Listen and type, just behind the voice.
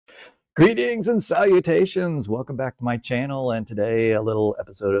Greetings and salutations. Welcome back to my channel, and today a little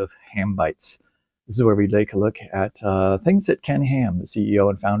episode of Ham Bites. This is where we take a look at things that Ken Ham, the CEO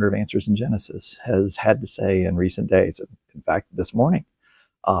and founder of Answers in Genesis, has had to say in recent days. In fact, this morning.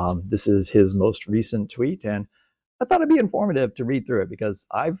 This is his most recent tweet, and I thought it'd be informative to read through it because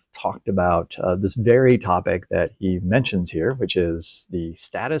I've talked about this very topic that he mentions here, which is the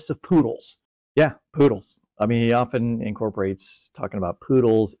status of poodles. Yeah, poodles. I mean, he often incorporates talking about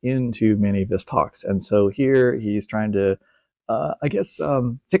poodles into many of his talks. And so here he's trying to,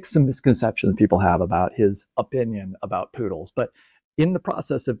 fix some misconceptions people have about his opinion about poodles. But in the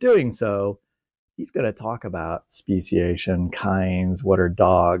process of doing so, he's going to talk about speciation, kinds, what are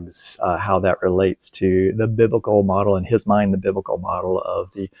dogs, how that relates to the biblical model, in his mind, the biblical model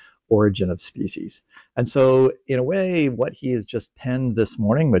of the origin of species. And so in a way, what he has just penned this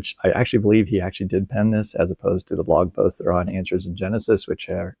morning, which I actually believe he actually did pen this as opposed to the blog posts that are on Answers in Genesis, which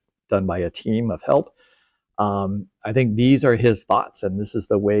are done by a team of help. I think these are his thoughts and this is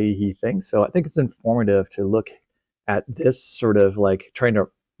the way he thinks. So I think it's informative to look at this sort of like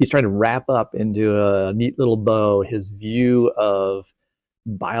he's trying to wrap up into a neat little bow his view of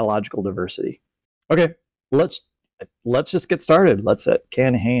biological diversity. Okay, let's just get started. Let's let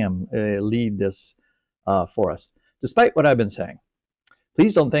Ken Ham lead this for us. Despite what I've been saying,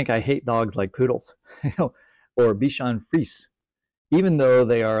 please don't think I hate dogs like poodles or Bichon Frise, even though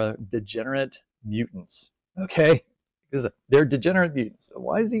they are degenerate mutants. Okay, they're degenerate mutants.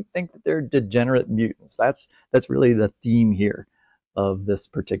 Why does he think that they're degenerate mutants? That's really the theme here of this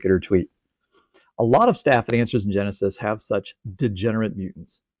particular tweet. A lot of staff at Answers in Genesis have such degenerate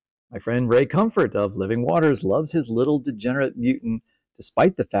mutants. My friend Ray Comfort of Living Waters loves his little degenerate mutant,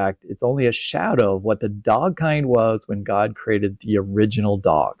 despite the fact it's only a shadow of what the dog kind was when God created the original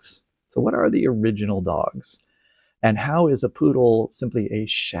dogs. So what are the original dogs? And how is a poodle simply a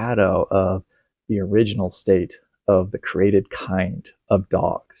shadow of the original state of the created kind of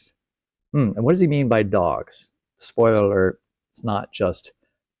dogs? And what does he mean by dogs? Spoiler alert, it's not just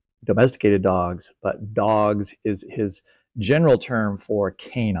domesticated dogs, but dogs is his general term for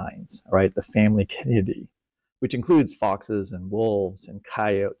canines, right? The family canidae, which includes foxes and wolves and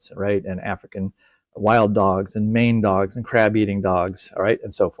coyotes, right? And African wild dogs and Maine dogs and crab-eating dogs, all right?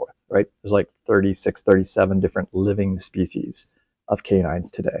 And so forth, right? There's like 36, 37 different living species of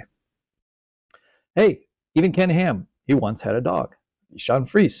canines today. Hey, even Ken Ham, he once had a dog, Bichon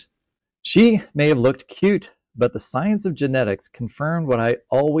Frise. She may have looked cute, but the science of genetics confirmed what I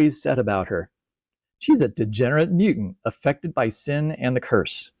always said about her. She's a degenerate mutant affected by sin and the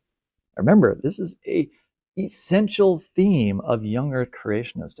curse. Remember, this is an essential theme of young earth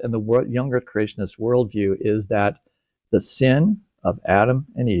creationists, and the young earth creationist worldview is that the sin of Adam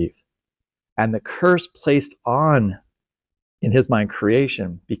and Eve and the curse placed on, in his mind,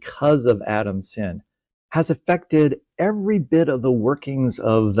 creation because of Adam's sin has affected every bit of the workings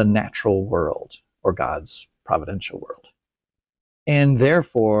of the natural world or God's providential world. And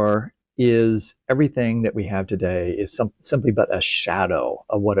therefore, is everything that we have today is simply but a shadow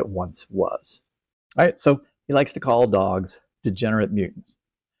of what it once was. All right, so he likes to call dogs degenerate mutants.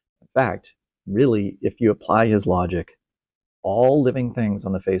 In fact, really, if you apply his logic, all living things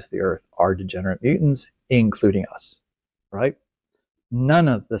on the face of the earth are degenerate mutants, including us, right? None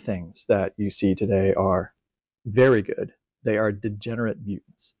of the things that you see today are very good. They are degenerate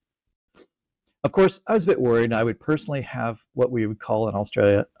mutants. Of course, I was a bit worried I would personally have what we would call in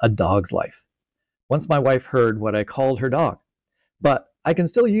Australia a dog's life. Once my wife heard what I called her dog. But I can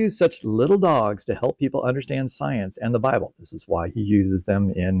still use such little dogs to help people understand science and the Bible. This is why he uses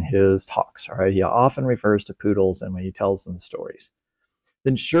them in his talks. All right? He often refers to poodles and when he tells them stories.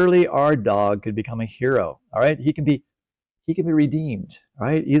 Then surely our dog could become a hero. All right? He can be redeemed.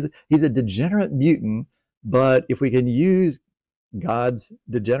 Right? He's a degenerate mutant, but if we can use God's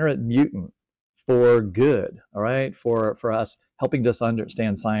degenerate mutant for good, all right, for us, helping us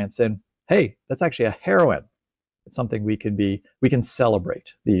understand science, then hey, that's actually a heroine. It's something we can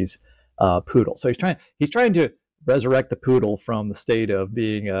celebrate these poodles. So he's trying to resurrect the poodle from the state of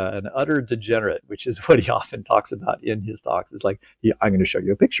being an utter degenerate, which is what he often talks about in his talks. It's like, I'm going to show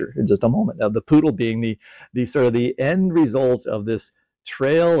you a picture in just a moment of the poodle being the sort of the end result of this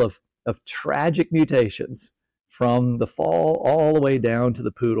trail of tragic mutations from the fall all the way down to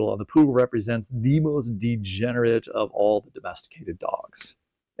the poodle, and the poodle represents the most degenerate of all the domesticated dogs.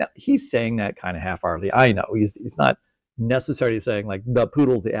 Now, he's saying that kind of half-heartedly. I know, he's not necessarily saying like the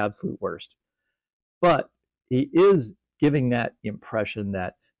poodle's the absolute worst, but he is giving that impression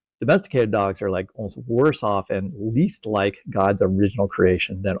that domesticated dogs are like almost worse off and least like God's original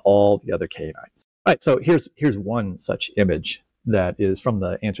creation than all the other canines. All right, so here's one such image that is from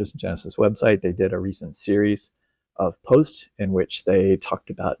the Answers in Genesis website. They did a recent series of posts in which they talked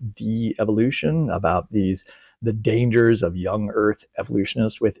about de-evolution, about the dangers of young Earth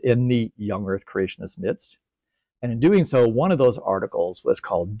evolutionists within the young Earth creationist myths. And in doing so, one of those articles was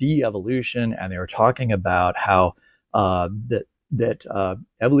called De-Evolution, and they were talking about how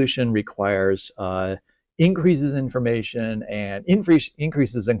evolution requires increases in information and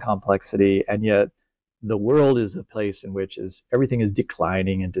increases in complexity, and yet the world is a place in which everything is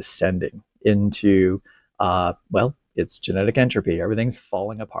declining and descending into, well, it's genetic entropy. Everything's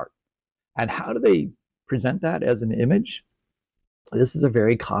falling apart. And how do they present that as an image? This is a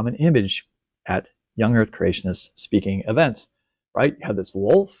very common image at young Earth creationist speaking events, right? You have this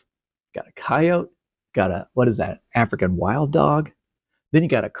wolf, got a coyote, got a, what is that, African wild dog. Then you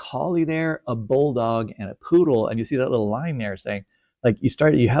got a collie there, a bulldog, and a poodle. And you see that little line there saying, like,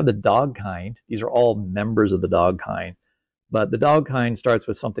 you have the dog kind. These are all members of the dog kind. But the dog kind starts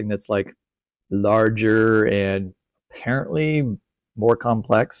with something that's like larger and apparently more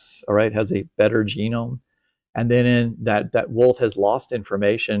complex, all right, has a better genome. And then in that wolf has lost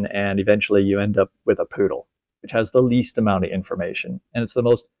information, and eventually you end up with a poodle, which has the least amount of information, and has the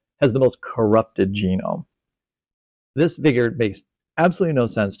most corrupted genome. This figure makes absolutely no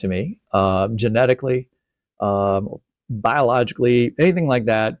sense to me, genetically, biologically, anything like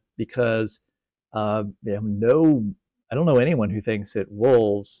that, because I don't know anyone who thinks that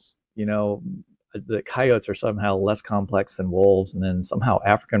wolves, the coyotes are somehow less complex than wolves, and then somehow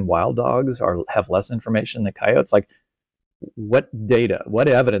African wild dogs have less information than coyotes. Like, what data, what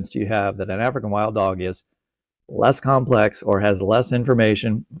evidence do you have that an African wild dog is less complex or has less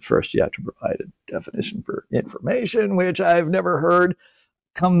information? First, you have to provide a definition for information, which I've never heard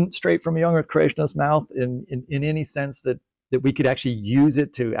come straight from a young Earth creationist's mouth in any sense that we could actually use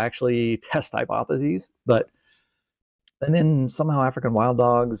it to actually test hypotheses. And then somehow African wild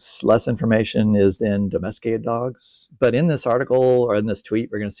dogs, less information is than domesticated dogs. But in this article or in this tweet,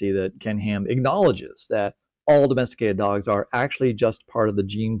 we're going to see that Ken Ham acknowledges that all domesticated dogs are actually just part of the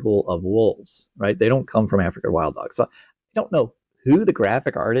gene pool of wolves, right? They don't come from African wild dogs. So I don't know who the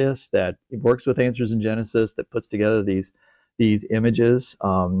graphic artist that works with Answers in Genesis that puts together these images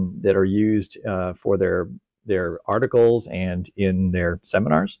that are used for their articles and in their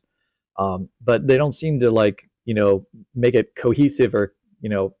seminars. But they don't seem to make it cohesive, or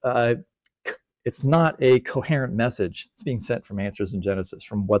it's not a coherent message. It's being sent from Answers in Genesis,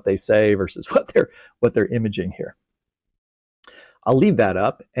 from what they say versus what they're imaging here. I'll leave that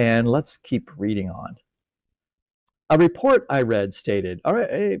up and let's keep reading on. A report I read stated, all right,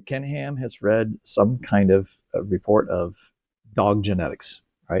 hey, Ken Ham has read some kind of a report of dog genetics,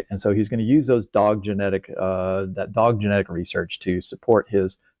 right? And so he's going to use that dog genetic research to support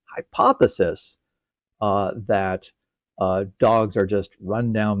his hypothesis that dogs are just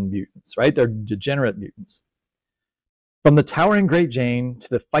rundown mutants, right? They're degenerate mutants. From the towering Great Dane to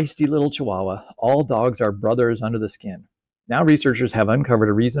the feisty little Chihuahua, all dogs are brothers under the skin. Now researchers have uncovered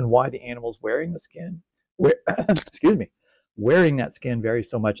a reason why the animals wearing the skin, wearing that skin varies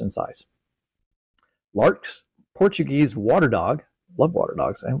so much in size. Lark's Portuguese water dog, love water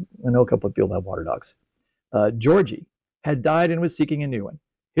dogs. I know a couple of people that have water dogs. Georgie had died and was seeking a new one.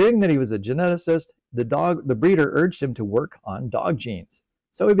 Hearing that he was a geneticist, the breeder urged him to work on dog genes.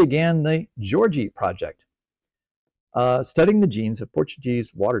 So he began the Georgie Project, studying the genes of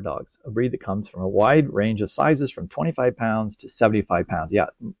Portuguese water dogs, a breed that comes from a wide range of sizes from 25 pounds to 75 pounds. Yeah,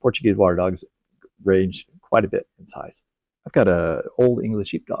 Portuguese water dogs range quite a bit in size. I've got an old English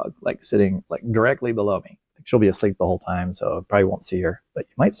sheepdog sitting directly below me. I think she'll be asleep the whole time, so I probably won't see her. But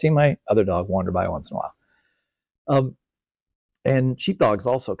you might see my other dog wander by once in a while. And sheepdogs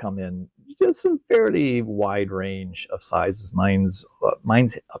also come in just some fairly wide range of sizes. Mine's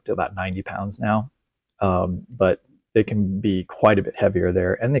up to about 90 pounds now, but they can be quite a bit heavier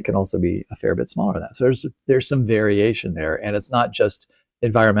there, and they can also be a fair bit smaller than that. So there's some variation there, and it's not just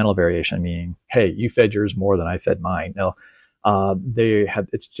environmental variation, meaning, hey, you fed yours more than I fed mine. No,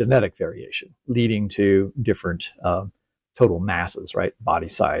 it's genetic variation leading to different total masses, right? Body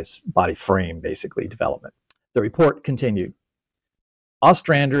size, body frame, basically, development. The report continued.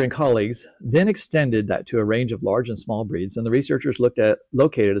 Ostrander and colleagues then extended that to a range of large and small breeds, and the researchers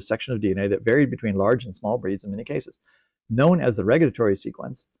located a section of DNA that varied between large and small breeds in many cases. Known as the regulatory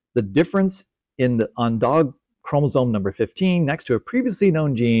sequence, the difference on dog chromosome number 15 next to a previously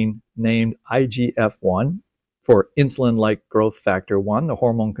known gene named IGF-1 for insulin-like growth factor 1, the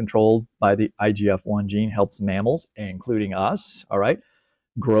hormone controlled by the IGF-1 gene helps mammals, including us, all right,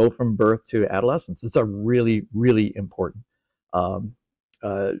 grow from birth to adolescence. It's a really, really important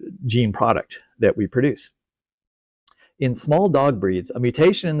gene product that we produce. in small dog breeds, a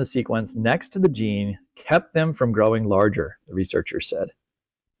mutation in the sequence next to the gene kept them from growing larger, the researchers said.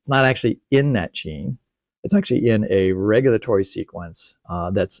 It's not actually in that gene. It's actually in a regulatory sequence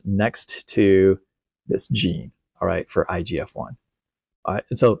that's next to this gene, all right, for IGF-1.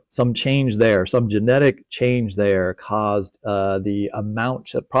 And so some change there, some genetic change there caused the amount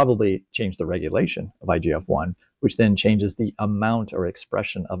to probably change the regulation of IGF-1, which then changes the amount or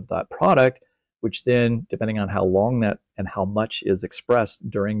expression of that product, which then, depending on how long that and how much is expressed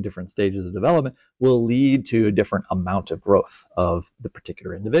during different stages of development, will lead to a different amount of growth of the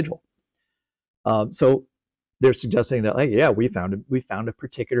particular individual. So they're suggesting that, like, yeah, we found a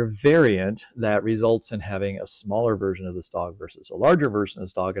particular variant that results in having a smaller version of this dog versus a larger version of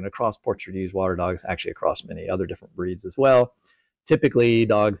this dog, and across Portuguese water dogs, actually across many other different breeds as well. Typically,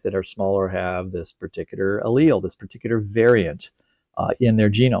 dogs that are smaller have this particular allele, this particular variant in their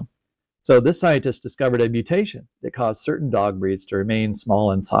genome. So this scientist discovered a mutation that caused certain dog breeds to remain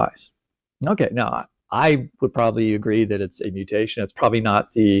small in size. Okay, now I would probably agree that it's a mutation. It's probably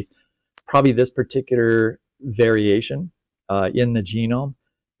not probably this particular variation in the genome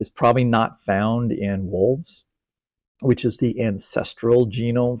is probably not found in wolves, which is the ancestral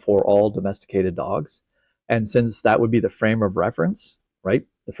genome for all domesticated dogs. And since that would be the frame of reference, right?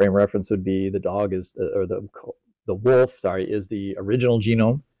 The frame of reference would be the dog is, the wolf, sorry, is the original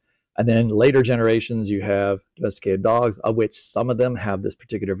genome. And then later generations, you have domesticated dogs, of which some of them have this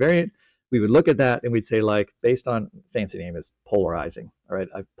particular variant. We would look at that and we'd say, like, based on, fancy name is polarizing, all right?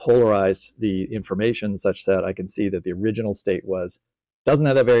 I've polarized the information such that I can see that the original state doesn't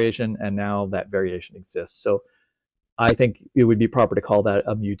have that variation, and now that variation exists. So I think it would be proper to call that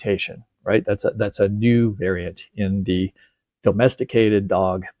a mutation, right? That's a new variant in the domesticated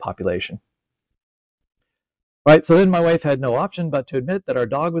dog population. Right, so then my wife had no option but to admit that our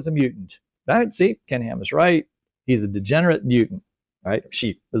dog was a mutant. Right, see, Ken Ham is right. He's a degenerate mutant, right?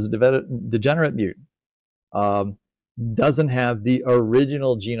 Sheep is a degenerate mutant. Doesn't have the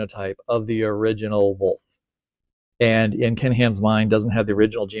original genotype of the original wolf. And in Ken Ham's mind, doesn't have the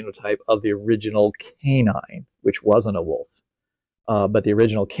original genotype of the original canine, which wasn't a wolf. But the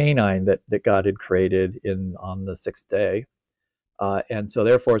original canine that God had created on the 6th day. And so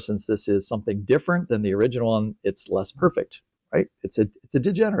therefore, since this is something different than the original one, it's less perfect, right? It's a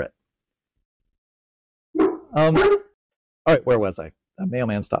degenerate. All right, where was I? A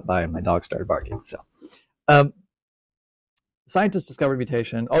mailman stopped by and my dog started barking. So scientists discovered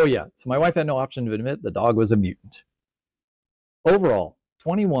mutation. Oh yeah, so my wife had no option to admit the dog was a mutant. Overall,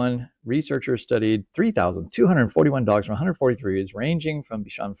 21 researchers studied 3,241 dogs from 143 breeds, ranging from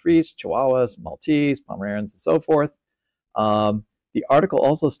Bichon Frise, Chihuahuas, Maltese, Pomeranians, and so forth. The article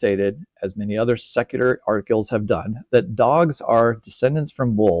also stated, as many other secular articles have done, that dogs are descendants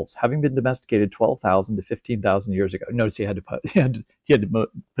from wolves, having been domesticated 12,000 to 15,000 years ago. Notice he had to put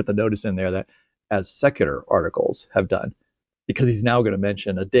the notice in there that, as secular articles have done, because he's now going to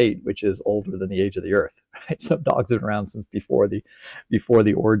mention a date which is older than the age of the Earth. Right? So dogs have been around since before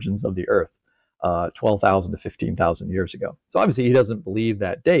the origins of the Earth, 12,000 to 15,000 years ago. So obviously he doesn't believe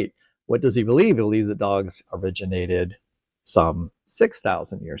that date. What does he believe? He believes that dogs originated some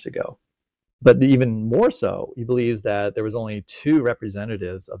 6,000 years ago. But even more so, he believes that there was only 2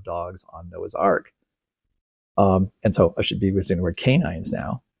 representatives of dogs on Noah's Ark. And so I should be using the word canines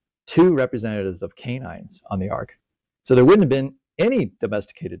now. 2 representatives of canines on the Ark. So there wouldn't have been any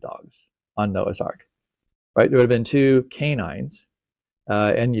domesticated dogs on Noah's Ark, right? There would have been 2 canines.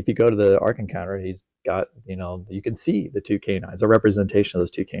 And if you go to the Ark Encounter, he's got, you can see the 2 canines, a representation of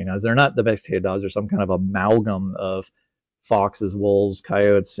those 2 canines. They're not domesticated dogs. They're some kind of amalgam of foxes, wolves,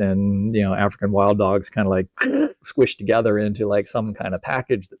 coyotes, and African wild dogs, kind of like squished together into like some kind of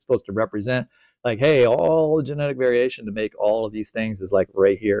package that's supposed to represent, like, hey, all the genetic variation to make all of these things is like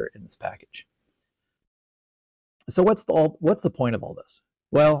right here in this package. So what's the point of all this?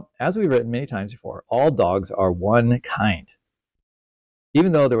 Well, as we've written many times before, all dogs are one kind.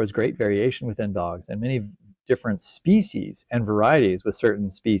 Even though there was great variation within dogs and many different species and varieties with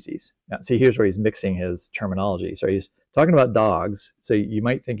certain species. Now, see, here's where he's mixing his terminology. So he's talking about dogs. So you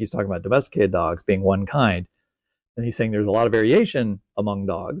might think he's talking about domesticated dogs being one kind. And he's saying there's a lot of variation among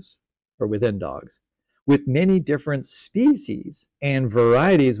dogs or within dogs with many different species and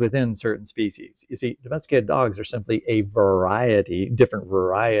varieties within certain species. You see, domesticated dogs are simply a variety, different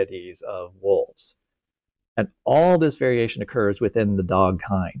varieties of wolves. And all this variation occurs within the dog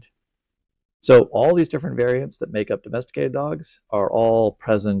kind. So all these different variants that make up domesticated dogs are all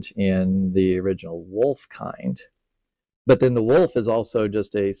present in the original wolf kind. But then the wolf is also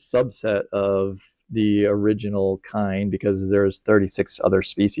just a subset of the original kind, because there's 36 other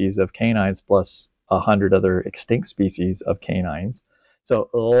species of canines plus 100 other extinct species of canines. So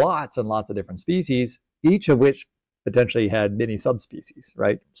lots and lots of different species, each of which potentially had many subspecies,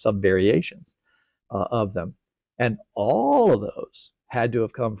 right? Subvariations of them. And all of those had to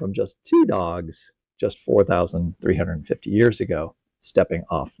have come from just two dogs just 4,350 years ago, stepping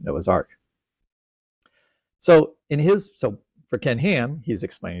off Noah's Ark. So for Ken Ham, he's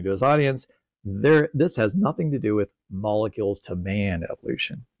explaining to his audience, this has nothing to do with molecules to man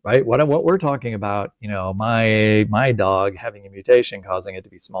evolution, right? What we're talking about, my dog having a mutation causing it to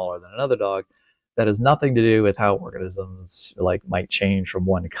be smaller than another dog, that has nothing to do with how organisms might change from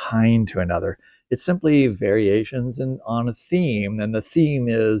one kind to another. It's simply variations on a theme, and the theme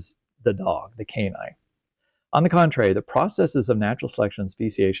is the dog, the canine. On the contrary, the processes of natural selection and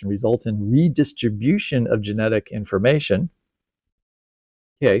speciation result in redistribution of genetic information.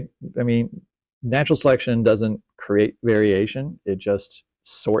 Okay, I mean, natural selection doesn't create variation, it just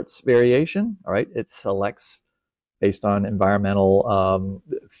sorts variation, all right? It selects based on environmental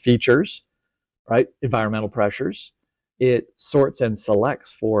features, right? Environmental pressures. It sorts and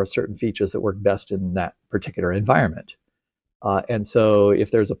selects for certain features that work best in that particular environment. And so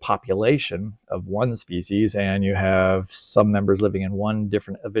if there's a population of one species and you have some members living in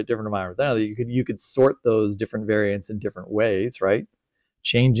a bit different environment than another, you could sort those different variants in different ways, right?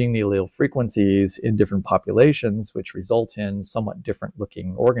 Changing the allele frequencies in different populations, which result in somewhat different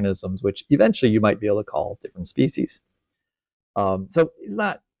looking organisms, which eventually you might be able to call different species. So it's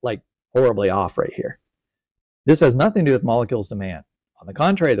not horribly off right here. This has nothing to do with molecules to man. On the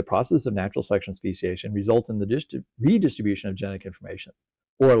contrary, the process of natural selection speciation results in the redistribution of genetic information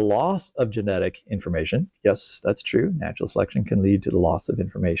or loss of genetic information. Yes, that's true. Natural selection can lead to the loss of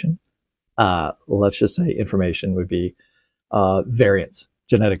information. Let's just say information would be variants,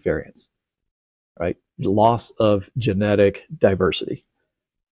 genetic variants, right? Loss of genetic diversity.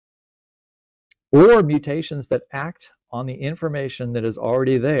 Or mutations that act on the information that is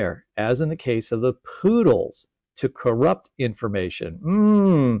already there, as in the case of the poodles, to corrupt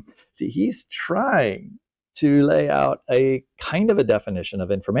information. See, he's trying to lay out a kind of a definition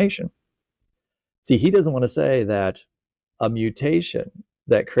of information. See, he doesn't want to say that a mutation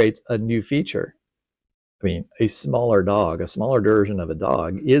that creates a new feature, I mean, a smaller dog, a smaller version of a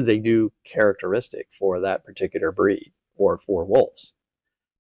dog, is a new characteristic for that particular breed or for wolves,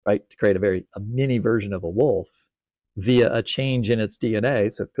 right? To create a mini version of a wolf via a change in its DNA.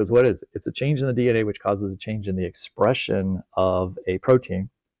 So, because what is it? It's a change in the DNA which causes a change in the expression of a protein,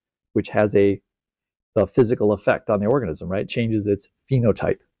 which has a physical effect on the organism, right? Changes its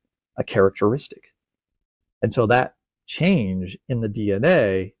phenotype, a characteristic. And so that change in the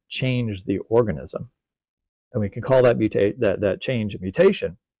DNA changed the organism. And we can call that change a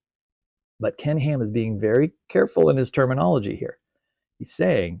mutation. But Ken Ham is being very careful in his terminology here. He's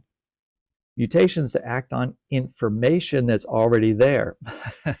saying mutations that act on information that's already there.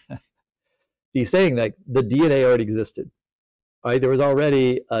 He's saying that the DNA already existed. Right? There was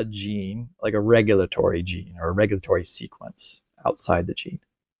already a gene, like a regulatory gene or a regulatory sequence outside the gene,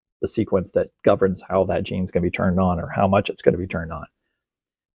 the sequence that governs how that gene is going to be turned on or how much it's going to be turned on.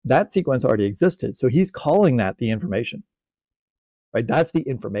 That sequence already existed. So he's calling that the information. Right? That's the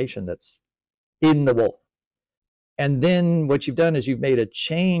information that's in the wolf. And then what you've done is you've made a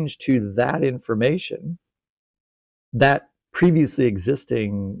change to that information, that previously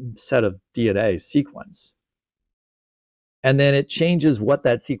existing set of DNA sequence. And then it changes what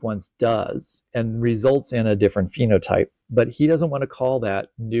that sequence does and results in a different phenotype. But he doesn't want to call that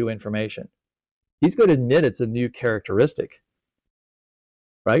new information. He's going to admit it's a new characteristic,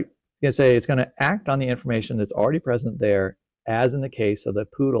 right? He's going to say it's going to act on the information that's already present there, as in the case of the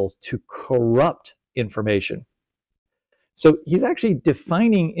poodles, to corrupt information. So he's actually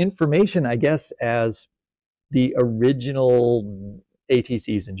defining information, I guess, as the original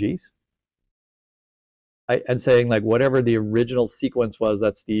ATCs and Gs. And saying whatever the original sequence was,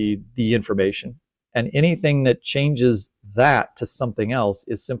 that's the information. And anything that changes that to something else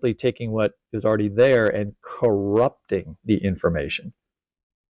is simply taking what is already there and corrupting the information.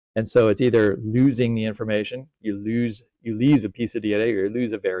 And so it's either losing the information, you lose a piece of DNA, or you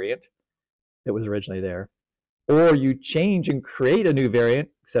lose a variant that was originally there, or you change and create a new variant,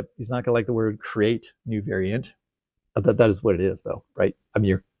 except he's not going to like the word create new variant. That is what it is, though, right? I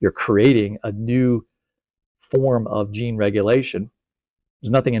mean, you're creating a new form of gene regulation.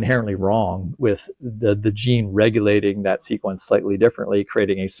 There's nothing inherently wrong with the gene regulating that sequence slightly differently,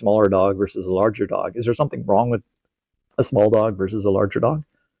 creating a smaller dog versus a larger dog. Is there something wrong with a small dog versus a larger dog?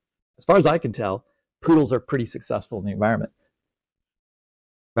 As far as I can tell, poodles are pretty successful in the environment,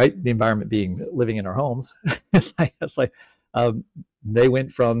 right? The environment being living in our homes. It's like They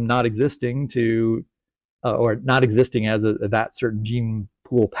went from not existing to, or not existing as that certain gene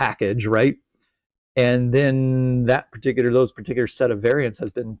pool package, right? And then those particular set of variants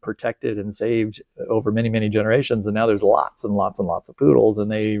has been protected and saved over many, many generations. And now there's lots and lots and lots of poodles, and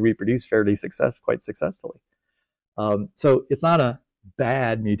they reproduce quite successfully. So it's not a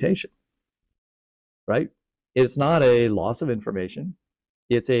bad mutation, right? It's not a loss of information.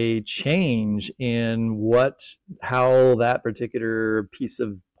 It's a change in how that particular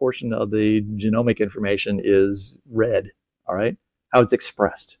portion of the genomic information is read, all right? How it's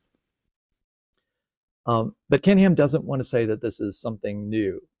expressed. But Ken Ham doesn't want to say that this is something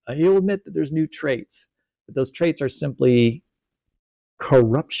new. He'll admit that there's new traits, but those traits are simply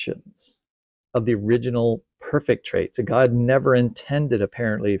corruptions of the original perfect traits. So God never intended,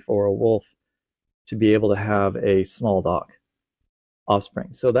 apparently, for a wolf to be able to have a small dog offspring.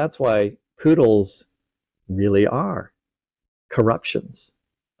 So that's why poodles really are corruptions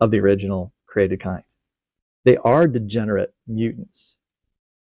of the original created kind. They are degenerate mutants,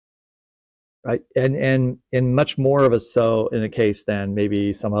 right? And much more of a so in a case than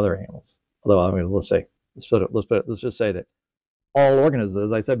maybe some other animals. Although, I mean, let's just say that all organisms,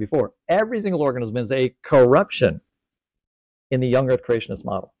 as I said before, every single organism is a corruption in the young Earth creationist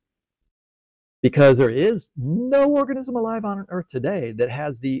model. Because there is no organism alive on Earth today that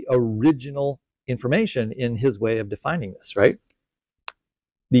has the original information in his way of defining this, right?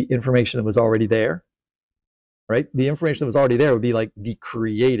 The information that was already there, right? The information that was already there would be like the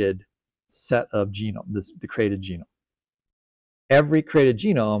created set of genome, the created genome. Every created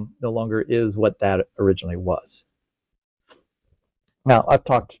genome no longer is what that originally was. Now, I've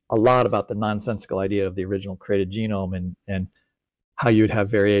talked a lot about the nonsensical idea of the original created genome and how you would have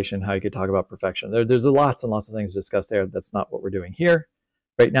variation, how you could talk about perfection. There's lots and lots of things to discuss there. That's not what we're doing here.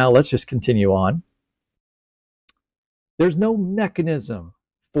 Right now, let's just continue on. There's no mechanism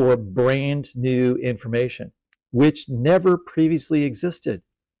for brand new information, which never previously existed,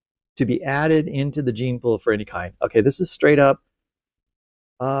 to be added into the gene pool for any kind. Okay, this is straight up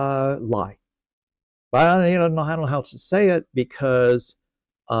lie. But I don't know how to say it because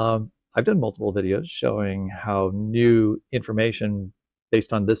I've done multiple videos showing how new information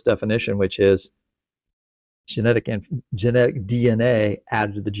based on this definition, which is genetic DNA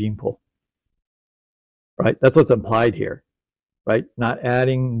added to the gene pool, right? That's what's implied here, right? Not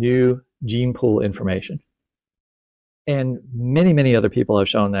adding new gene pool information. And many, many other people have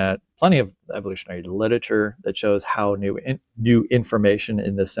shown that. Plenty of evolutionary literature that shows how new information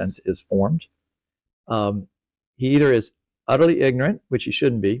in this sense is formed. He either is utterly ignorant, which he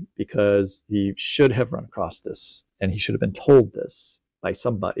shouldn't be, because he should have run across this and he should have been told this by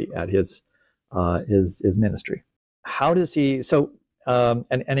somebody at his ministry. How does he? So and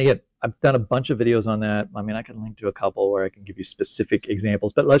again, I've done a bunch of videos on that. I mean, I can link to a couple where I can give you specific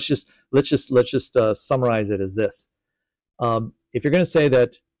examples, but let's just summarize it as this: if you're going to say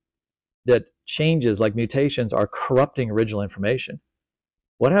that changes like mutations are corrupting original information,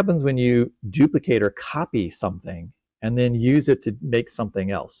 what happens when you duplicate or copy something and then use it to make something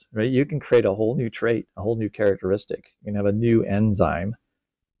else, right? You can create a whole new trait, a whole new characteristic. You can have a new enzyme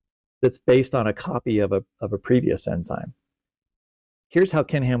that's based on a copy of a previous enzyme. Here's how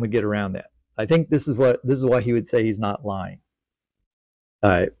Ken Ham would get around that. I think this is why he would say he's not lying.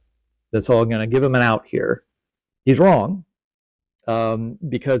 All right, that's all. I'm going to give him an out here. He's wrong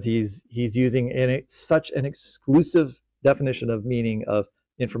because he's using such an exclusive definition of meaning of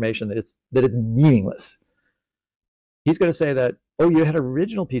information that it's meaningless. He's going to say that, oh, you had an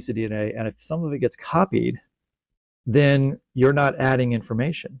original piece of DNA, and if some of it gets copied, then you're not adding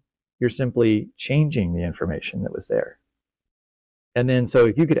information. You're simply changing the information that was there. And then, so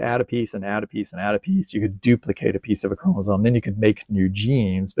if you could add a piece and add a piece and add a piece, you could duplicate a piece of a chromosome, then you could make new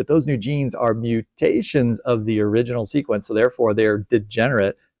genes, but those new genes are mutations of the original sequence, so therefore they're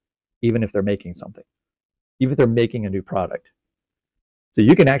degenerate even if they're making something, even if they're making a new product. So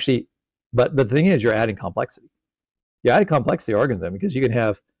you can actually, but the thing is, you're adding complexity. You add complexity to the organism because you can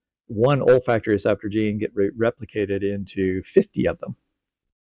have one olfactory receptor gene get replicated into 50 of them.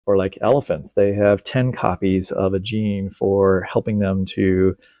 Or like elephants, they have 10 copies of a gene for helping them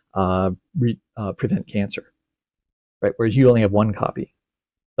to prevent cancer, right? Whereas you only have one copy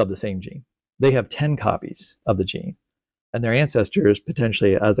of the same gene. They have 10 copies of the gene. And their ancestors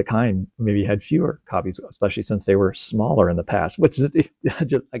potentially, as a kind, maybe had fewer copies, especially since they were smaller in the past. Which is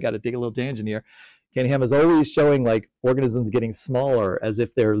I got to take a little tangent here. Ken Ham is always showing like organisms getting smaller as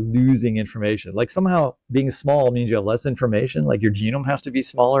if they're losing information. Like somehow being small means you have less information. Like your genome has to be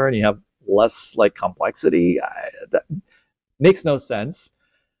smaller and you have less like complexity. That makes no sense.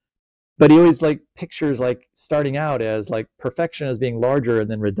 But he always like pictures like starting out as like perfection as being larger and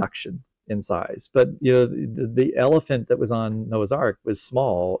then reduction in size. But you know, the elephant that was on Noah's Ark was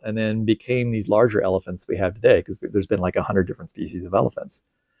small and then became these larger elephants we have today, because there's been like 100 different species of elephants.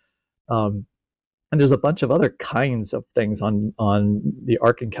 Um, and there's a bunch of other kinds of things on the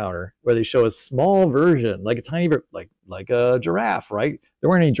Ark Encounter where they show a small version, like a tiny, like a giraffe, right? There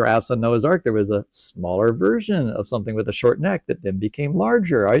weren't any giraffes on Noah's Ark. There was a smaller version of something with a short neck that then became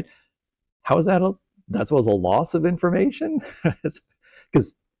larger, right? How is that? That was a loss of information?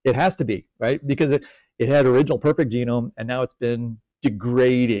 Because it has to be, right? Because it had original perfect genome, and now it's been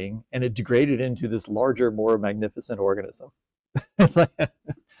degrading, and it degraded into this larger, more magnificent organism.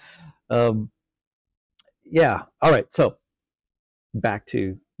 Yeah. All right. So back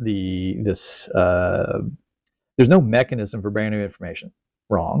to this. There's no mechanism for brand new information.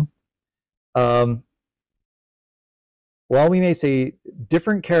 Wrong. While we may say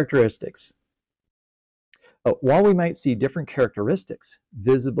different characteristics, while we might see different characteristics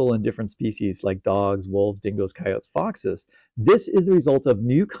visible in different species like dogs, wolves, dingoes, coyotes, foxes, this is the result of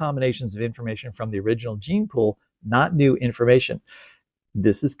new combinations of information from the original gene pool, not new information.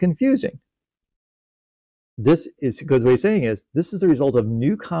 This is confusing. This is because what he's saying is this is the result of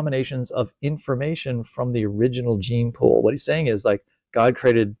new combinations of information from the original gene pool. What he's saying is like God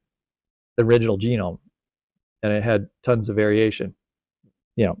created the original genome and it had tons of variation.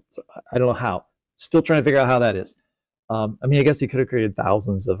 You know, so I don't know how. Still trying to figure out how that is. I mean, I guess he could have created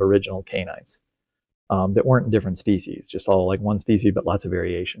thousands of original canines that weren't in different species, just all like one species, but lots of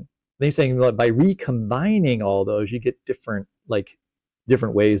variation. And he's saying that by recombining all those, you get different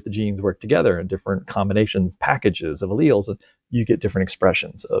ways the genes work together and different combinations, packages of alleles, and you get different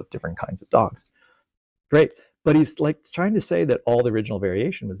expressions of different kinds of dogs. Great. But he's like trying to say that all the original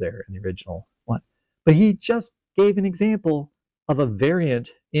variation was there in the original one. But he just gave an example of a variant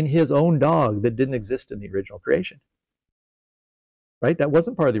in his own dog that didn't exist in the original creation. Right? That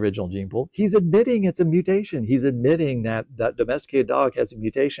wasn't part of the original gene pool. He's admitting it's a mutation. He's admitting that that domesticated dog has a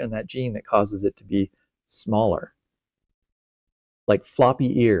mutation in that gene that causes it to be smaller. Like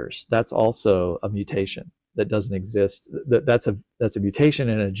floppy ears, that's also a mutation that doesn't exist. That's a mutation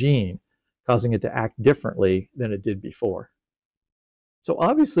in a gene causing it to act differently than it did before. So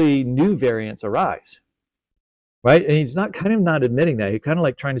obviously new variants arise, right? And he's not admitting that. He's kind of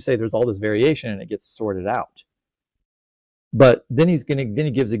like trying to say there's all this variation and it gets sorted out. But then he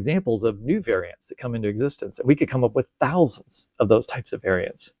gives examples of new variants that come into existence, and we could come up with thousands of those types of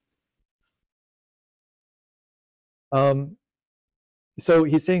variants. So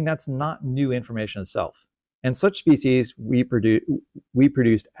he's saying that's not new information itself. And such species we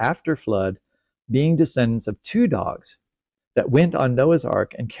produced after flood, being descendants of two dogs that went on Noah's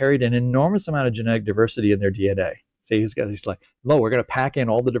Ark and carried an enormous amount of genetic diversity in their DNA. So he's like, no, we're going to pack in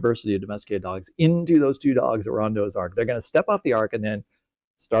all the diversity of domesticated dogs into those two dogs that were on Noah's Ark. They're going to step off the Ark and then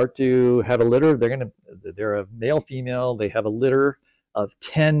start to have a litter. They're a male, female. They have a litter of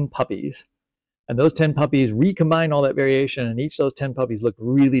 10 puppies. And those 10 puppies recombine all that variation, and each of those 10 puppies look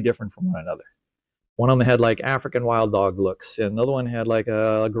really different from one another. One of them had like African wild dog looks, and another one had like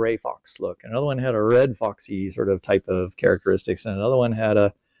a gray fox look, and another one had a red foxy sort of type of characteristics, and another one had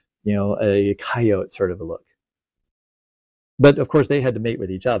a coyote sort of a look. But of course, they had to mate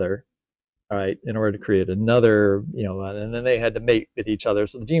with each other, all right, in order to create another, and then they had to mate with each other.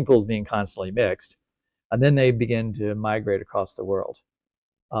 So the gene pool is being constantly mixed, and then they begin to migrate across the world.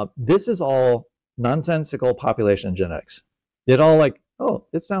 This is all nonsensical population genetics. It all like, oh,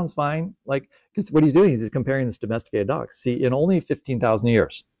 it sounds fine. Like, because what he's doing is he's comparing this to domesticated dogs. See, in only 15,000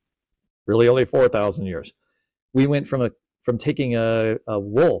 years, really only 4,000 years, we went from taking a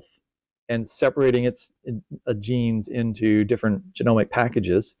wolf and separating its genes into different genomic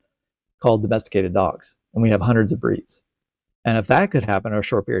packages called domesticated dogs. And we have hundreds of breeds. And if that could happen in a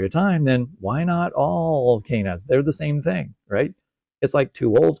short period of time, then why not all canines? They're the same thing, right? It's like two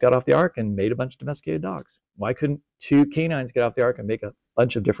wolves got off the Ark and made a bunch of domesticated dogs. Why couldn't two canines get off the Ark and make a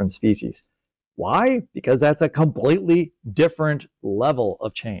bunch of different species? Why? Because that's a completely different level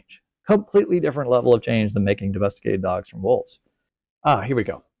of change. Completely different level of change than making domesticated dogs from wolves. Here we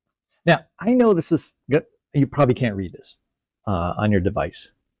go. Now, I know this is good. You probably can't read this on your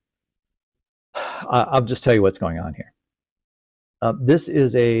device. I'll just tell you what's going on here. This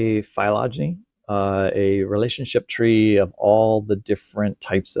is a phylogeny, a relationship tree of all the different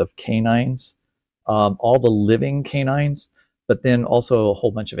types of canines, all the living canines, but then also a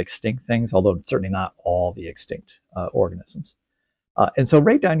whole bunch of extinct things, although certainly not all the extinct organisms. And so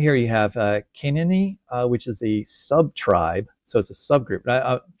right down here you have Canini, which is a subtribe, so it's a subgroup.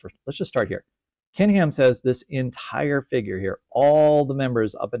 Let's just start here. Ken Ham says this entire figure here, all the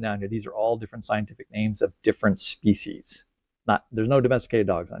members up and down here, these are all different scientific names of different species. There's no domesticated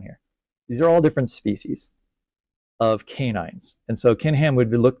dogs on here. These are all different species of canines. And so Ken Ham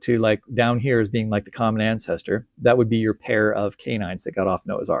would look to, like, down here as being like the common ancestor. That would be your pair of canines that got off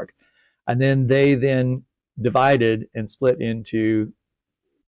Noah's Ark. And then they then divided and split into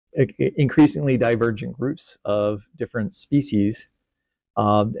increasingly divergent groups of different species.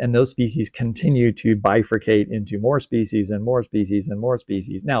 And those species continue to bifurcate into more species and more species and more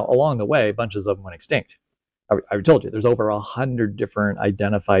species. Now, along the way, bunches of them went extinct. I told you, there's over 100 different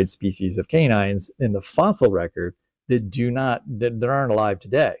identified species of canines in the fossil record that aren't alive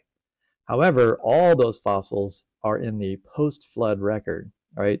today. However, all those fossils are in the post-flood record,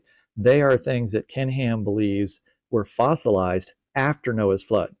 right? They are things that Ken Ham believes were fossilized after Noah's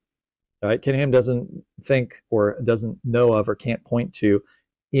flood. Right? Ken Ham doesn't think or doesn't know of or can't point to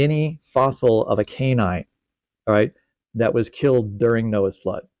any fossil of a canine, all right, that was killed during Noah's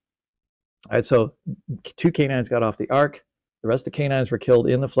flood. All right, so 2 canines got off the ark. The rest of the canines were killed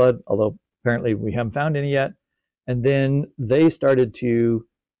in the flood, although apparently we haven't found any yet. And then they started to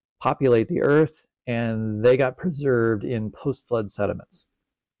populate the earth, and they got preserved in post-flood sediments.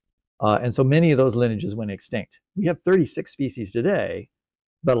 And so many of those lineages went extinct. We have 36 species today,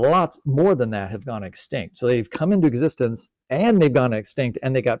 but lots more than that have gone extinct. So they've come into existence and they've gone extinct,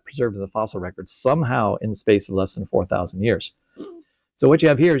 and they got preserved in the fossil record somehow in the space of less than 4,000 years. So what you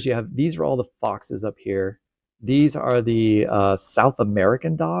have here is these are all the foxes up here. These are the South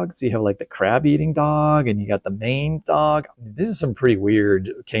American dogs. So you have like the crab-eating dog, and you got the Maine dog. This is some pretty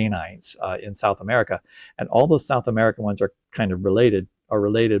weird canines in South America. And all those South American ones are kind of related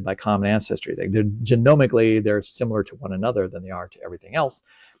by common ancestry. Genomically, they're similar to one another than they are to everything else.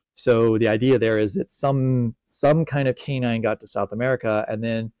 So the idea there is that some kind of canine got to South America and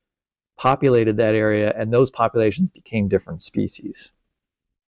then populated that area, and those populations became different species.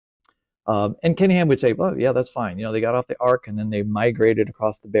 And Ken Ham would say, well, yeah, that's fine. You know, they got off the ark, and then they migrated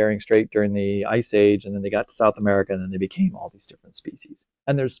across the Bering Strait during the Ice Age, and then they got to South America, and then they became all these different species.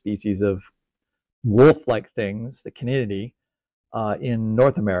 And there's species of wolf-like things, the canidae, in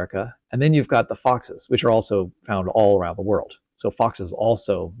North America. And then you've got the foxes, which are also found all around the world. So foxes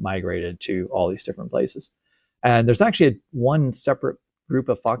also migrated to all these different places. And there's actually one separate group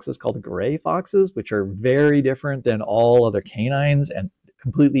of foxes called the gray foxes, which are very different than all other canines and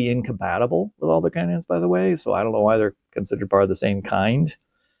completely incompatible with all the canines, by the way. So I don't know why they're considered part of the same kind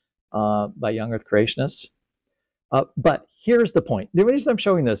by young Earth creationists. But here's the point. The reason I'm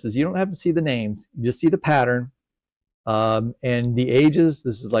showing this is you don't have to see the names. You just see the pattern. And the ages,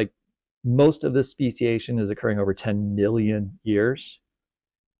 this is like most of this speciation is occurring over 10 million years.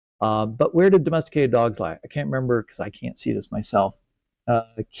 But where did domesticated dogs lie? I can't remember because I can't see this myself.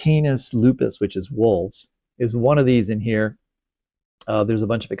 Canis lupus, which is wolves, is one of these in here. There's a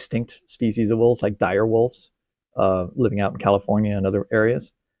bunch of extinct species of wolves, like dire wolves, living out in California and other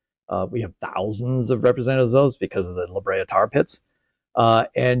areas. We have thousands of representatives of those because of the La Brea tar pits.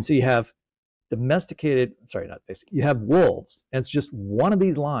 And so you have you have wolves, and it's just one of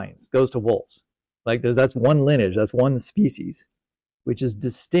these lines goes to wolves. Like that's one lineage, that's one species, which is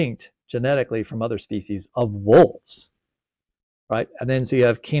distinct genetically from other species of wolves, right? And then so you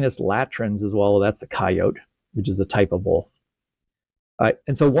have Canis latrans as well. That's the coyote, which is a type of wolf. All right,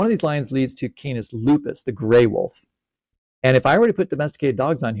 and so one of these lines leads to Canis lupus, the gray wolf. And if I were to put domesticated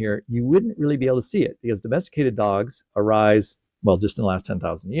dogs on here, you wouldn't really be able to see it because domesticated dogs arise, well, just in the last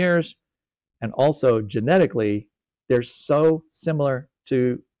 10,000 years. And also genetically, they're so similar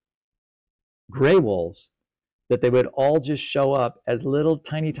to gray wolves that they would all just show up as little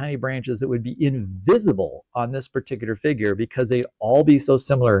tiny, tiny branches that would be invisible on this particular figure because they'd all be so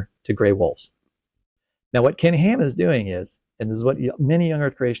similar to gray wolves. Now, what Ken Ham is doing is, and this is what many young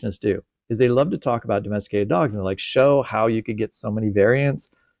Earth creationists do, is they love to talk about domesticated dogs and they're like, show how you could get so many variants,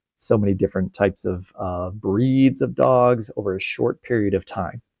 so many different types of breeds of dogs over a short period of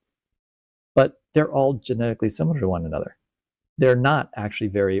time. But they're all genetically similar to one another. They're not actually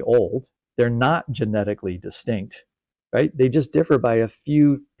very old. They're not genetically distinct, right? They just differ by a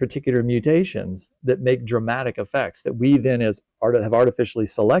few particular mutations that make dramatic effects that we then have artificially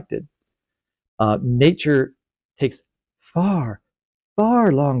selected. Nature takes far,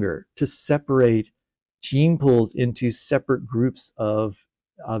 far longer to separate gene pools into separate groups of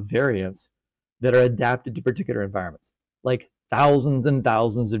variants that are adapted to particular environments, like thousands and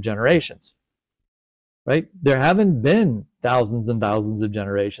thousands of generations. Right? There haven't been thousands and thousands of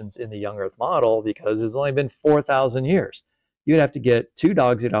generations in the young Earth model because it's only been 4,000 years. you'd have to get 2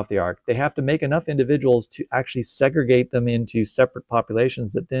 dogs off the ark. They have to make enough individuals to actually segregate them into separate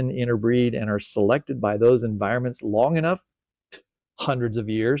populations that then interbreed and are selected by those environments long enough, hundreds of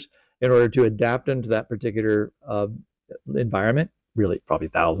years, in order to adapt them to that particular environment. Really, probably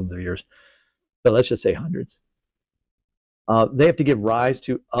thousands of years, but let's just say hundreds. They have to give rise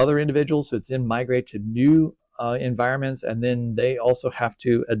to other individuals who then migrate to new environments, and then they also have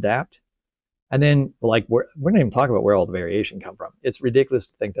to adapt. And then, like, we're not even talking about where all the variation come from. It's ridiculous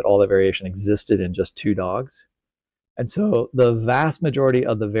to think that all the variation existed in just 2 dogs. And so the vast majority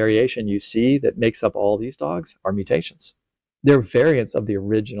of the variation you see that makes up all these dogs are mutations. They're variants of the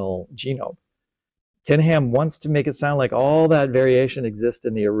original genome. Ken Ham wants to make it sound like all that variation exists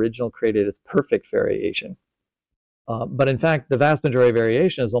in the original created as perfect variation. But in fact, the vast majority of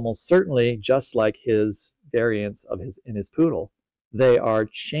variation is almost certainly just like his variants in his poodle. They are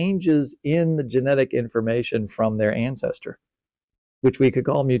changes in the genetic information from their ancestor, which we could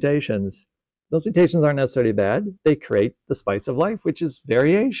call mutations. Those mutations aren't necessarily bad. They create the spice of life, which is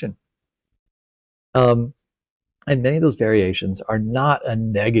variation. And many of those variations are not a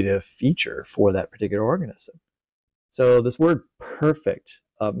negative feature for that particular organism. So this word perfect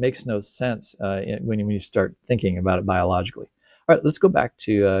makes no sense when you start thinking about it biologically. All right, let's go back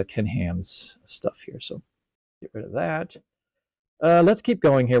to Ken Ham's stuff here. So get rid of that. Let's keep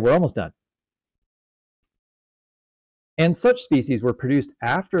going here. We're almost done. And such species were produced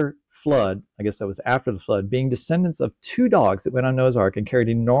after flood, I guess that was after the flood, being descendants of 2 dogs that went on Noah's Ark and carried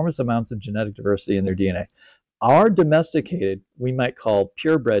enormous amounts of genetic diversity in their DNA. Our domesticated, we might call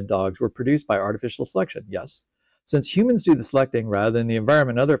purebred dogs, were produced by artificial selection, yes. Since humans do the selecting rather than the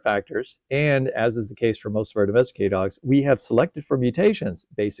environment and other factors, and as is the case for most of our domesticated dogs, we have selected for mutations,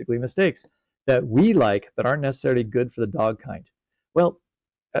 basically mistakes, that we like but aren't necessarily good for the dog kind. Well,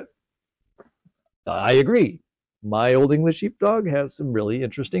 I agree. My Old English Sheepdog has some really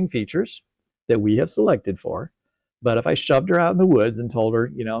interesting features that we have selected for. But if I shoved her out in the woods and told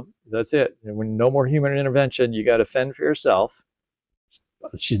her, you know, that's it, when no more human intervention, you got to fend for yourself,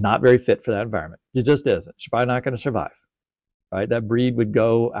 she's not very fit for that environment. She just isn't. She's probably not going to survive. Right? That breed would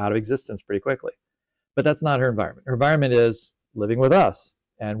go out of existence pretty quickly. But that's not her environment. Her environment is living with us,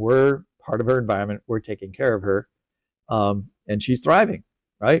 and we're part of her environment. We're taking care of her, and she's thriving.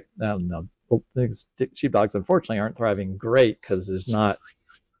 Right? Now, sheepdogs, unfortunately, aren't thriving great because there's not,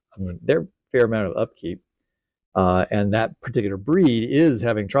 I mean, there's a fair amount of upkeep. And that particular breed is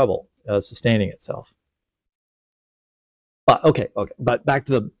having trouble sustaining itself. But but back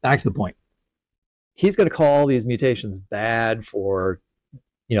to the point. He's going to call these mutations bad for,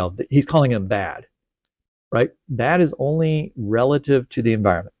 you know, he's calling them bad, right? Bad is only relative to the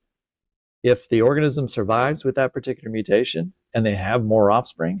environment. If the organism survives with that particular mutation and they have more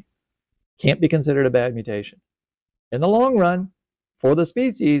offspring, can't be considered a bad mutation. In the long run, for the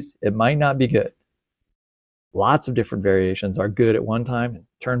species, it might not be good. Lots of different variations are good at one time and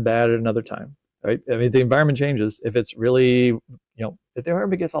turn bad at another time, right? I mean, the environment changes. If it's really, you know, if the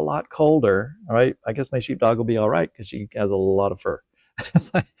environment gets a lot colder, all right, I guess my sheepdog will be all right because she has a lot of fur.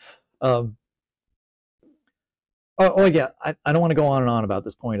 Yeah, I don't want to go on and on about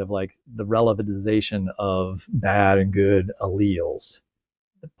this point of like the relativization of bad and good alleles.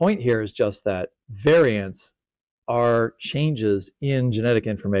 The point here is just that variants are changes in genetic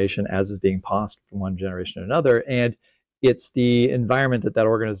information as is being passed from one generation to another, and it's the environment that that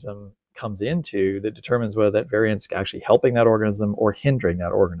organism comes into that determines whether that variant's actually helping that organism or hindering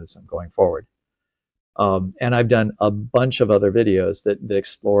that organism going forward. And I've done a bunch of other videos that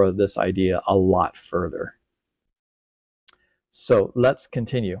explore this idea a lot further. So let's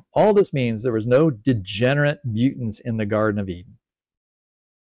continue. All this means there was no degenerate mutants in the Garden of Eden.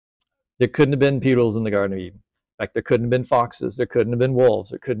 There couldn't have been poodles in the Garden of Eden. In fact, there couldn't have been foxes, there couldn't have been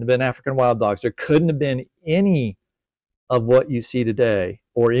wolves, there couldn't have been African wild dogs, there couldn't have been any of what you see today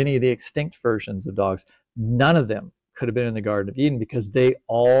or any of the extinct versions of dogs. None of them could have been in the Garden of Eden because they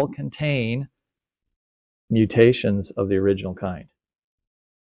all contain mutations of the original kind.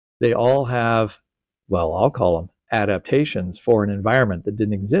 They all have, well, I'll call them adaptations for an environment that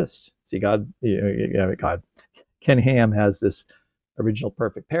didn't exist. See, God, Ken Ham has this original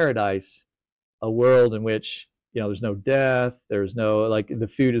perfect paradise, a world in which, you know, there's no death, there's no, like, the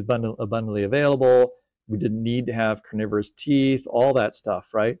food is abundantly available, we didn't need to have carnivorous teeth, all that stuff,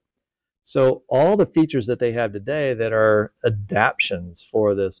 right? So all the features that they have today that are adaptations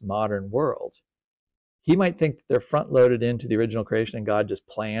for this modern world, he might think that they're front-loaded into the original creation and God just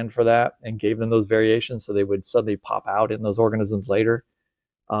planned for that and gave them those variations so they would suddenly pop out in those organisms later.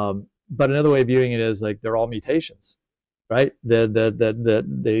 But another way of viewing it is like they're all mutations, right? They're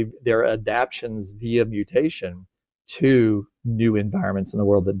adaptations via mutation to new environments in the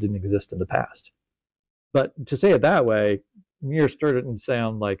world that didn't exist in the past. But to say it that way, you're starting to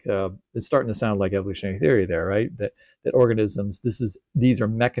sound like it's starting to sound like evolutionary theory there, right? That organisms, these are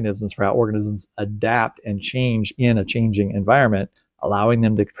mechanisms for how organisms adapt and change in a changing environment, allowing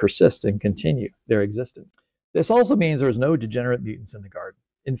them to persist and continue their existence. This also means there's no degenerate mutants in the garden.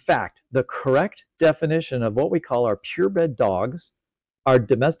 In fact, the correct definition of what we call our purebred dogs, our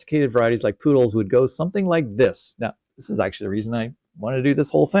domesticated varieties like poodles, would go something like this. Now, this is actually the reason I want to do this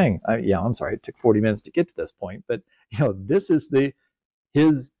whole thing. I'm sorry, it took 40 minutes to get to this point, but this is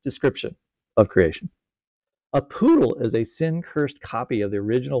his description of creation. A poodle is a sin-cursed copy of the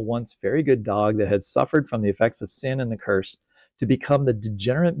original once very good dog that had suffered from the effects of sin and the curse to become the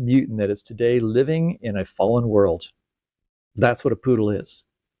degenerate mutant that is today living in a fallen world. That's what a poodle is.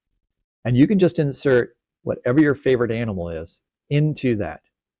 And you can just insert whatever your favorite animal is into that.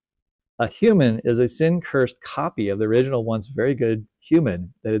 A human is a sin-cursed copy of the original once very good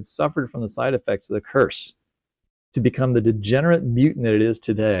human that had suffered from the side effects of the curse to become the degenerate mutant that it is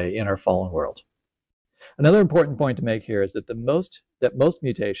today in our fallen world. Another important point to make here is that most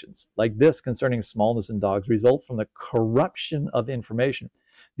mutations, like this concerning smallness in dogs, result from the corruption of information.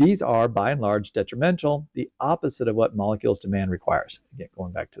 These are, by and large, detrimental, the opposite of what molecules demand requires. Again,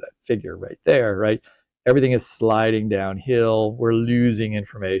 going back to that figure right there, right? Everything is sliding downhill. We're losing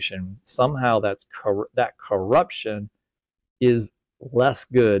information. Somehow that corruption is less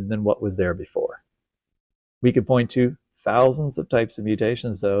good than what was there before. We could point to thousands of types of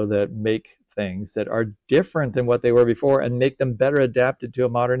mutations, though, that make things that are different than what they were before and make them better adapted to a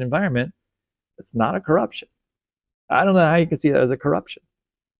modern environment. It's not a corruption. I don't know how you can see that as a corruption,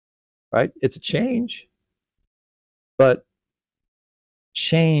 right? It's a change, but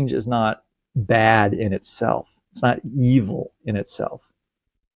change is not bad in itself. It's not evil in itself.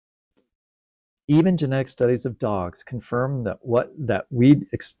 Even genetic studies of dogs confirm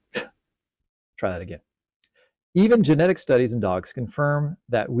Even genetic studies in dogs confirm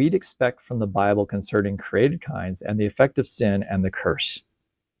that we'd expect from the Bible concerning created kinds and the effect of sin and the curse.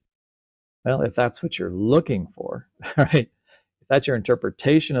 Well, if that's what you're looking for, right? If that's your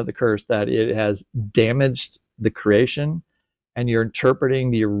interpretation of the curse, that it has damaged the creation, and you're interpreting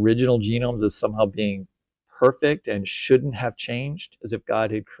the original genomes as somehow being perfect and shouldn't have changed, as if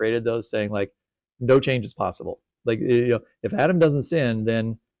God had created those, saying like, no change is possible. Like, if Adam doesn't sin,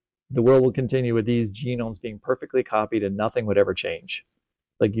 then the world will continue with these genomes being perfectly copied and nothing would ever change.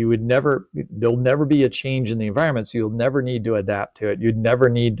 Like there'll never be a change in the environment, so you'll never need to adapt to it. You'd never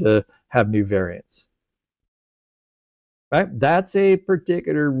need to have new variants. Right? That's a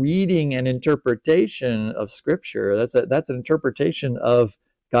particular reading and interpretation of Scripture. That's an interpretation of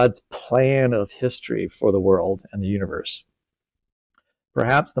God's plan of history for the world and the universe.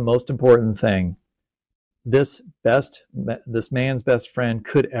 Perhaps the most important thing this man's best friend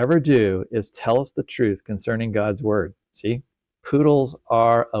could ever do is tell us the truth concerning God's word. See, poodles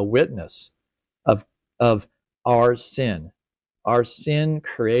are a witness of our sin. Our sin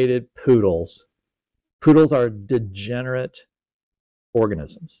created poodles. Poodles are degenerate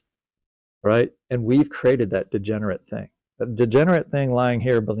organisms, right? And we've created that degenerate thing. That degenerate thing lying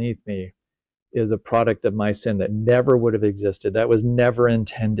here beneath me is a product of my sin that never would have existed. That was never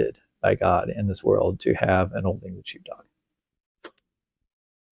intended by God in this world to have an old English sheepdog.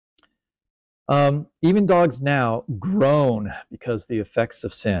 Even dogs now groan because the effects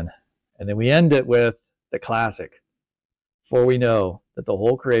of sin. And then we end it with the classic. For we know that the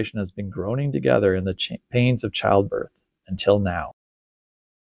whole creation has been groaning together in the pains of childbirth until now.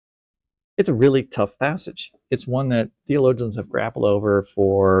 It's a really tough passage. It's one that theologians have grappled over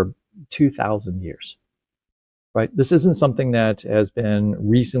for 2,000 years. Right? This isn't something that has been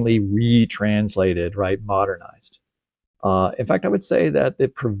recently retranslated, right, modernized. In fact, I would say that the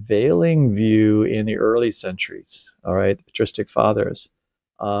prevailing view in the early centuries, all right, the patristic fathers,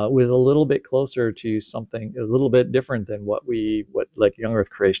 was a little bit closer to something a little bit different than what like young Earth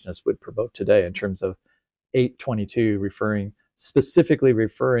creationists would promote today in terms of 822 specifically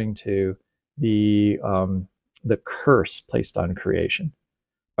referring to the curse placed on creation.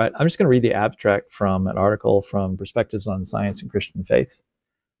 Right, I'm just going to read the abstract from an article from Perspectives on Science and Christian Faith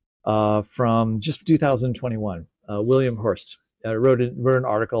from just 2021. William Horst wrote an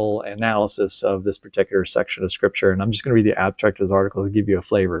article analysis of this particular section of Scripture, and I'm just going to read the abstract of this article to give you a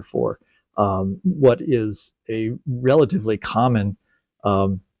flavor for what is a relatively common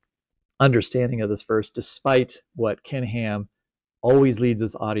understanding of this verse, despite what Ken Ham always leads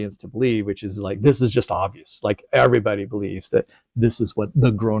his audience to believe, which is like, this is just obvious. Like everybody believes that this is what the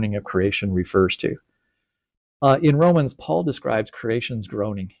groaning of creation refers to. In Romans, Paul describes creation's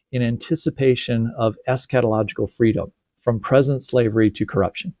groaning in anticipation of eschatological freedom from present slavery to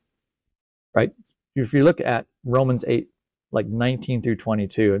corruption, right? If you look at Romans 8, like 19 through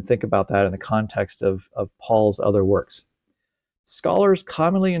 22, and think about that in the context of Paul's other works. Scholars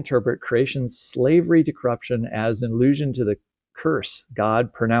commonly interpret creation's slavery to corruption as an allusion to the curse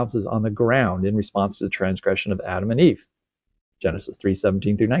God pronounces on the ground in response to the transgression of Adam and Eve, Genesis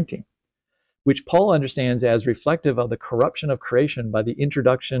 3:17 through 19, which Paul understands as reflective of the corruption of creation by the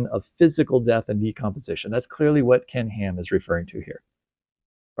introduction of physical death and decomposition. That's clearly what Ken Ham is referring to here,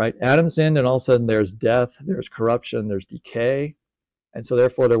 right? Adam sinned, and all of a sudden there's death, there's corruption, there's decay, and so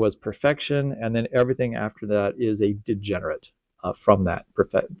therefore there was perfection, and then everything after that is a degenerate from that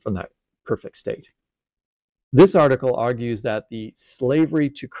perfect state. This article argues that the slavery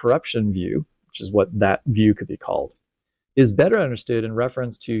to corruption view, which is what that view could be called, is better understood in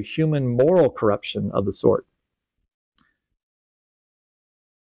reference to human moral corruption of the sort.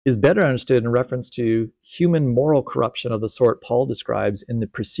 Paul describes in the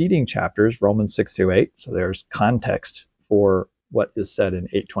preceding chapters, Romans 6 through 8. So there's context for what is said in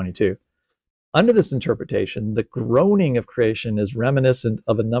 8:22. Under this interpretation, the groaning of creation is reminiscent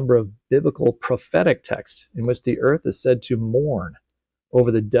of a number of biblical prophetic texts in which the earth is said to mourn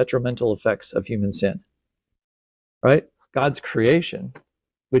over the detrimental effects of human sin. Right? God's creation,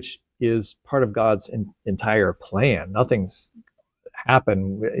 which is part of God's entire plan. Nothing's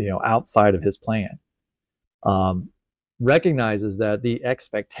happened, outside of his plan. Recognizes that the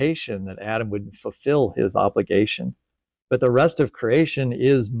expectation that Adam would fulfill his obligation, but the rest of creation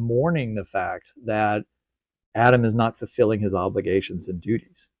is mourning the fact that Adam is not fulfilling his obligations and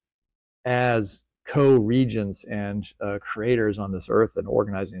duties as co-regents and creators on this earth and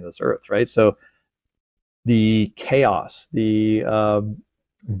organizing this earth, right? So the chaos, the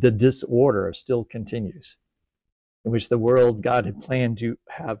disorder still continues, in which the world God had planned to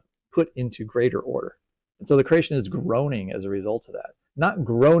have put into greater order. And so the creation is groaning as a result of that. Not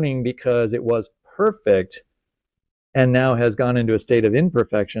groaning because it was perfect and now has gone into a state of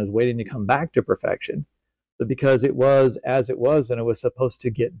imperfection, is waiting to come back to perfection, but because it was as it was, and it was supposed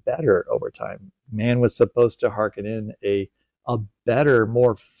to get better over time. Man was supposed to hearken in a better,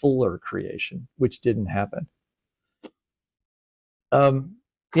 more fuller creation, which didn't happen.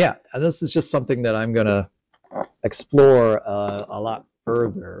 Yeah, and this is just something that I'm going to explore a lot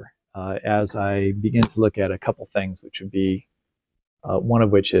further as I begin to look at a couple things, which would be one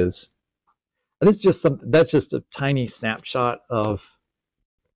of which is, and it's just that's just a tiny snapshot of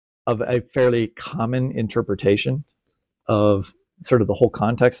a fairly common interpretation of sort of the whole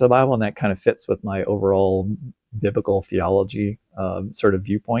context of the Bible, and that kind of fits with my overall biblical theology sort of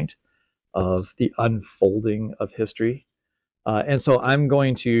viewpoint of the unfolding of history. And so I'm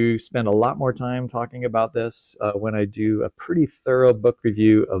going to spend a lot more time talking about this when I do a pretty thorough book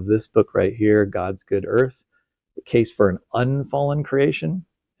review of this book right here, God's Good Earth, The Case for an Unfallen Creation.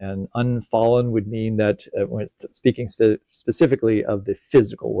 And unfallen would mean that, when speaking specifically of the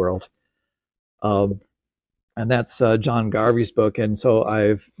physical world. And that's John Garvey's book. And so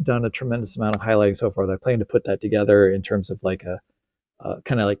I've done a tremendous amount of highlighting so far. I plan to put that together in terms of like a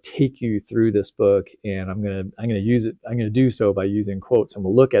kind of like take you through this book, and I'm gonna do so by using quotes, and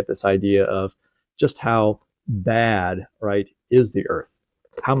we'll look at this idea of just how bad, right, is the earth?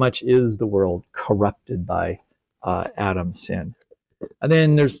 How much is the world corrupted by Adam's sin? And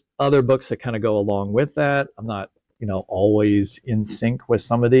then there's other books that kind of go along with that. I'm not, always in sync with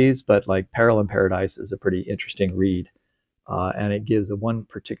some of these, but like Peril in Paradise is a pretty interesting read, and it gives a one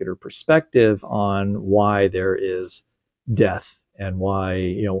particular perspective on why there is death, and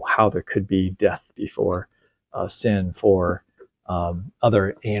why, how there could be death before sin for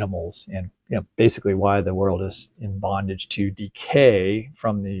other animals, and basically why the world is in bondage to decay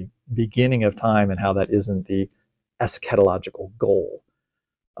from the beginning of time, and how that isn't the eschatological goal.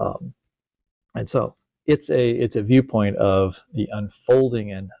 And so it's a viewpoint of the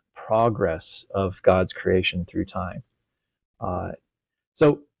unfolding and progress of God's creation through time.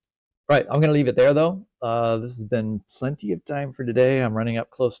 So, right, I'm going to leave it there, though. This has been plenty of time for today. I'm running up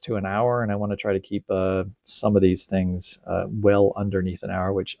close to an hour, and I want to try to keep some of these things well underneath an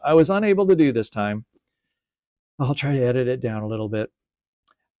hour, which I was unable to do this time. I'll try to edit it down a little bit.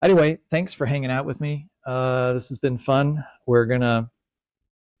 Anyway, thanks for hanging out with me. This has been fun.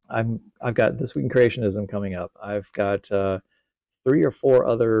 I've got This Week in Creationism coming up. I've got 3 or 4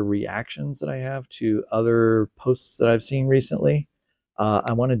 other reactions that I have to other posts that I've seen recently.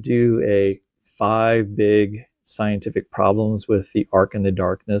 I want to do a 5 big scientific problems with the Ark in the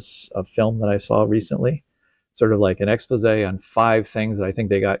Darkness film that I saw recently. Sort of like an expose on 5 things that I think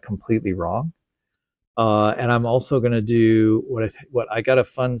they got completely wrong. And I'm also going to do what I got a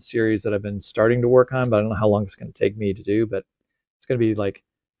fun series that I've been starting to work on, but I don't know how long it's going to take me to do. But it's going to be like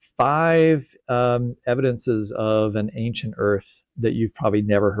 5 evidences of an ancient Earth that you've probably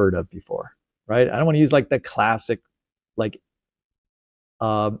never heard of before, right? I don't want to use like the classic like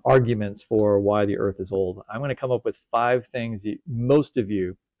arguments for why the Earth is old. I'm going to come up with 5 things most of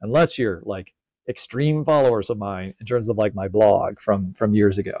you, unless you're like extreme followers of mine in terms of like my blog from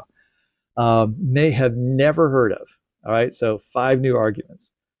years ago, may have never heard of. All right, so 5 new arguments.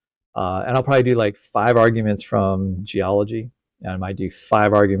 And I'll probably do like 5 arguments from geology, and I might do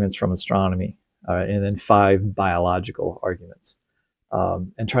 5 arguments from astronomy, and then 5 biological arguments,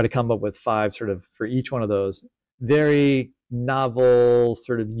 and try to come up with 5 sort of for each one of those very novel,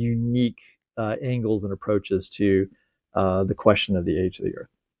 sort of unique angles and approaches to the question of the age of the Earth.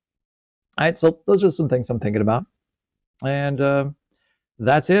 All right, so those are some things I'm thinking about, and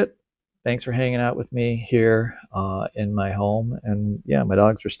that's it. Thanks for hanging out with me here in my home. And yeah, my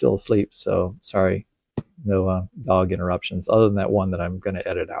dogs are still asleep, so sorry, no dog interruptions other than that one that I'm going to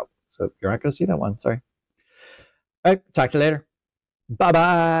edit out. So you're not going to see that one, sorry. All right, talk to you later.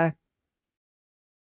 Bye-bye.